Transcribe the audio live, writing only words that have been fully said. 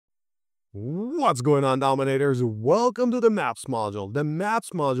What's going on, Dominators? Welcome to the Maps module. The Maps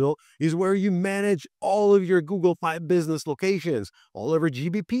module is where you manage all of your Google My Business locations, all of your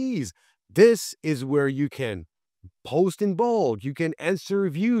GBPs. This is where you can post in bold. You can answer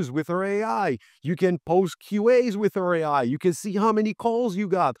reviews with our AI. You can post QAs with our AI. You can see how many calls you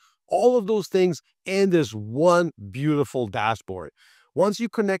got. All of those things in this one beautiful dashboard. Once you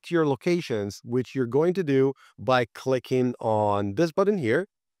connect your locations, which you're going to do by clicking on this button here,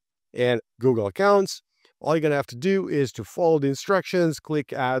 and Google accounts. All you're going to have to do is to follow the instructions,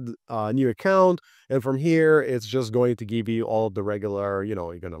 click add a new account. And from here, it's just going to give you all the regular, you're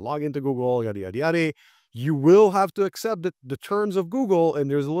going to log into Google, yada, yada, yada. You will have to accept the terms of Google,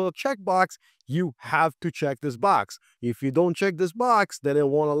 and there's a little checkbox. You have to check this box. If you don't check this box, then it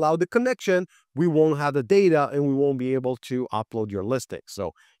won't allow the connection. We won't have the data, and we won't be able to upload your listing.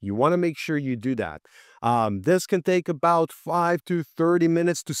 So you want to make sure you do that. This can take about 5 to 30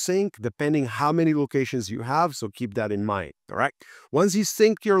 minutes to sync, depending how many locations you have. So keep that in mind. All right. Once you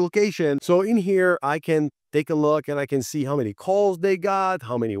sync your location, so in here, I can take a look and I can see how many calls they got,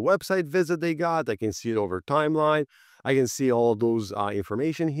 how many website visits they got. I can see it over timeline. I can see all those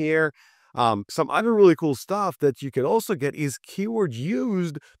information here. Some other really cool stuff that you can also get is keywords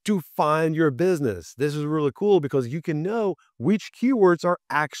used to find your business. This is really cool because you can know which keywords are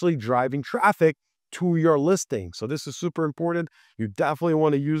actually driving traffic to your listing. So this is super important. You definitely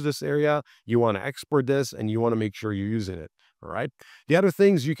want to use this area. You want to export this and you want to make sure you're using it. All right. The other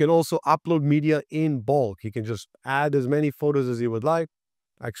things, you can also upload media in bulk. You can just add as many photos as you would like,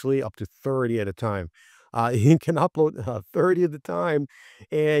 actually up to 30 at a time. You can upload 30 at a time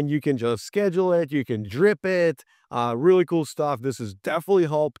and you can just schedule it. You can drip it. Really cool stuff. This is definitely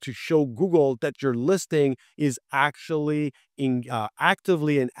help to show Google that your listing is actually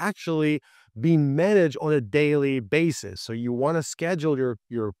actively and actually being managed on a daily basis. So you want to schedule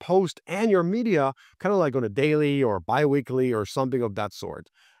your post and your media kind of like on a daily or bi-weekly or something of that sort.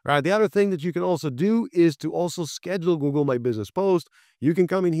 Right. The other thing that you can also do is to also schedule Google My Business post. You can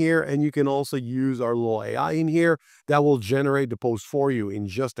come in here and you can also use our little AI in here that will generate the post for you in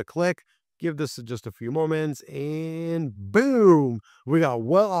just a click. Give this just a few moments and boom, we got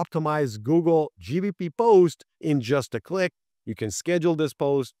well-optimized Google GBP post in just a click. You can schedule this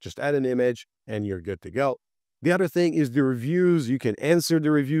post, just add an image, and you're good to go. The other thing is the reviews. You can answer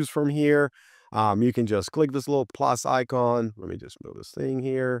the reviews from here. You can just click this little plus icon. Let me just move this thing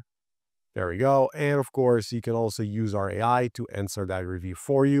here. There we go. And of course, you can also use our AI to answer that review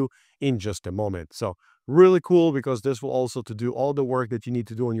for you in just a moment. So really cool because this will also to do all the work that you need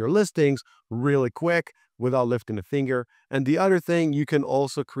to do on your listings really quick without lifting a finger. And the other thing, you can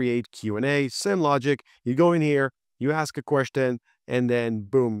also create Q&A, same logic. You go in here, you ask a question, and then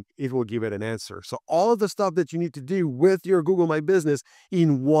boom, it will give it an answer. So all of the stuff that you need to do with your Google My Business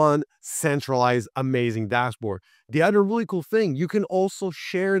in one centralized, amazing dashboard. The other really cool thing, you can also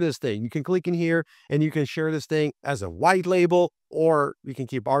share this thing. You can click in here and you can share this thing as a white label, or you can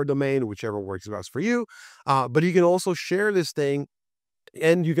keep our domain, whichever works best for you. But you can also share this thing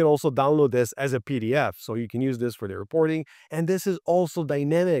and you can also download this as a PDF. So you can use this for the reporting. And this is also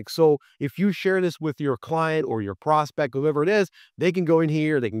dynamic. So if you share this with your client or your prospect, whoever it is, they can go in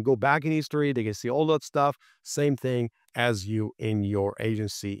here, they can go back in history, they can see all that stuff. Same thing as you in your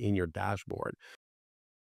agency, in your dashboard.